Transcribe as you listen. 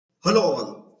Hello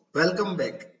all, welcome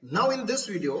back. Now in this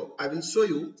video, I will show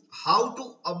you how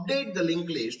to update the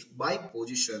linked list by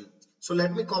position. So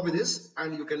let me copy this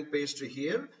and you can paste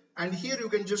here, and here you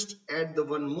can just add the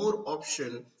one more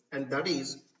option, and that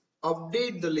is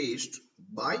update the list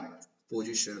by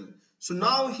position. So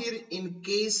now here in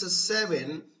case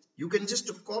 7, you can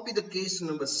just copy the case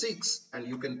number 6 and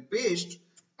you can paste,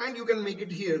 and you can make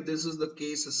it here. This is the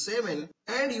case 7,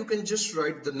 and you can just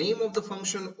write the name of the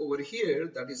function over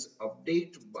here, that is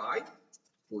update by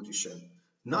position.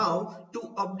 Now to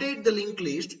update the linked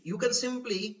list, you can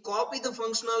simply copy the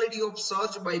functionality of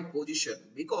search by position,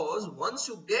 because once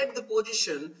you get the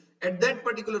position, at that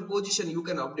particular position you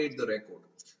can update the record.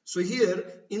 So here,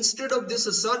 instead of this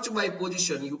search by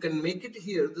position, you can make it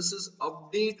here, this is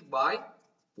update by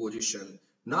position.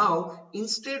 Now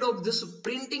instead of this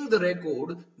printing the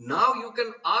record, now you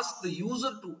can ask the user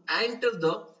to enter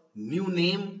the new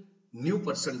name, new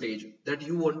percentage that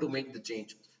you want to make the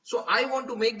change. So I want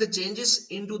to make the changes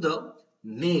into the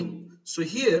name. So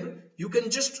here you can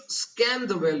just scan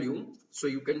the value. So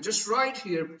you can just write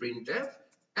here printf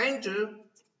enter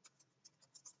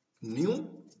new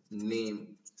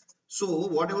name. So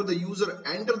whatever the user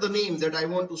enter the name that I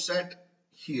want to set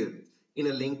here in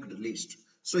a linked list.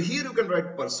 So here you can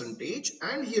write percentage,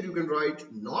 and here you can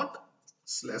write not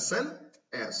 /n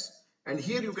s, and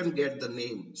here you can get the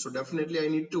name. So definitely I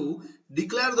need to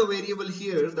declare the variable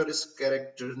here, that is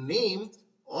character name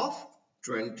of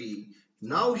 20.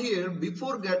 Now here,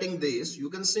 before getting this,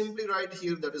 you can simply write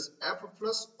here, that is f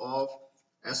plus of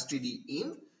std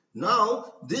in.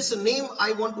 Now this name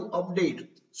I want to update,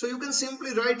 so you can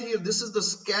simply write here, this is the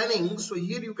scanning. So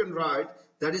here you can write,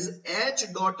 that is h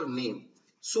dot name.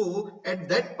 So at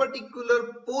that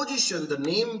particular position, the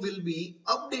name will be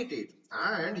updated,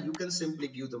 and you can simply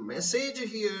give the message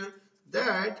here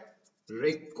that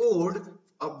record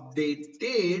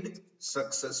updated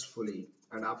successfully,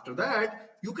 and after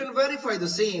that you can verify the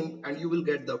same and you will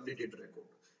get the updated record.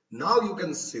 Now you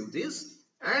can save this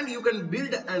and you can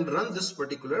build and run this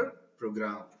particular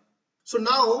program. So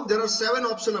now there are 7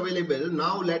 options available.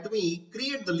 Now let me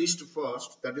create the list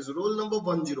first, that is roll number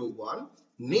 101,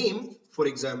 name for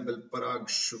example Parag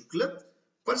Shukla,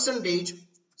 percentage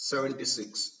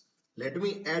 76. Let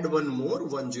me add one more,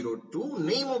 102,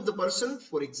 name of the person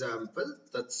for example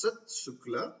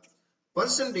Shukla,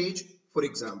 percentage for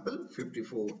example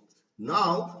 54.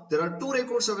 Now there are 2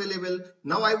 records available.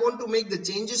 Now I want to make the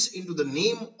changes into the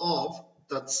name of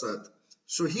Tatsat.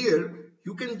 So here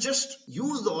you can just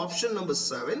use the option number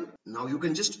 7. Now you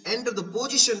can just enter the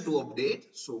position to update.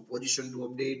 So position to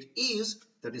update is,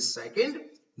 that is second,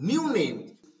 new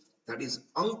name, that is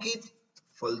Ankit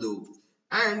Faldu,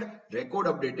 and record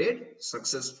updated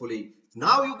successfully.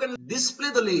 Now you can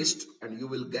display the list and you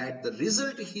will get the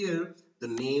result here, the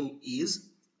name is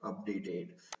updated.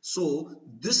 So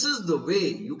this is the way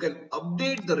you can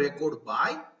update the record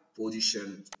by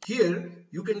position. Here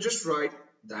you can just write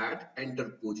that enter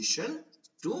position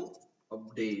to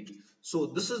update. So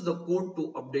this is the code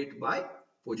to update by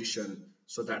position.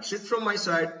 So that's it from my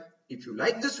side. If you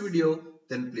like this video,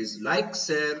 then please like,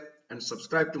 share and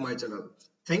subscribe to my channel.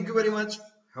 Thank you very much.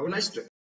 Have a nice day.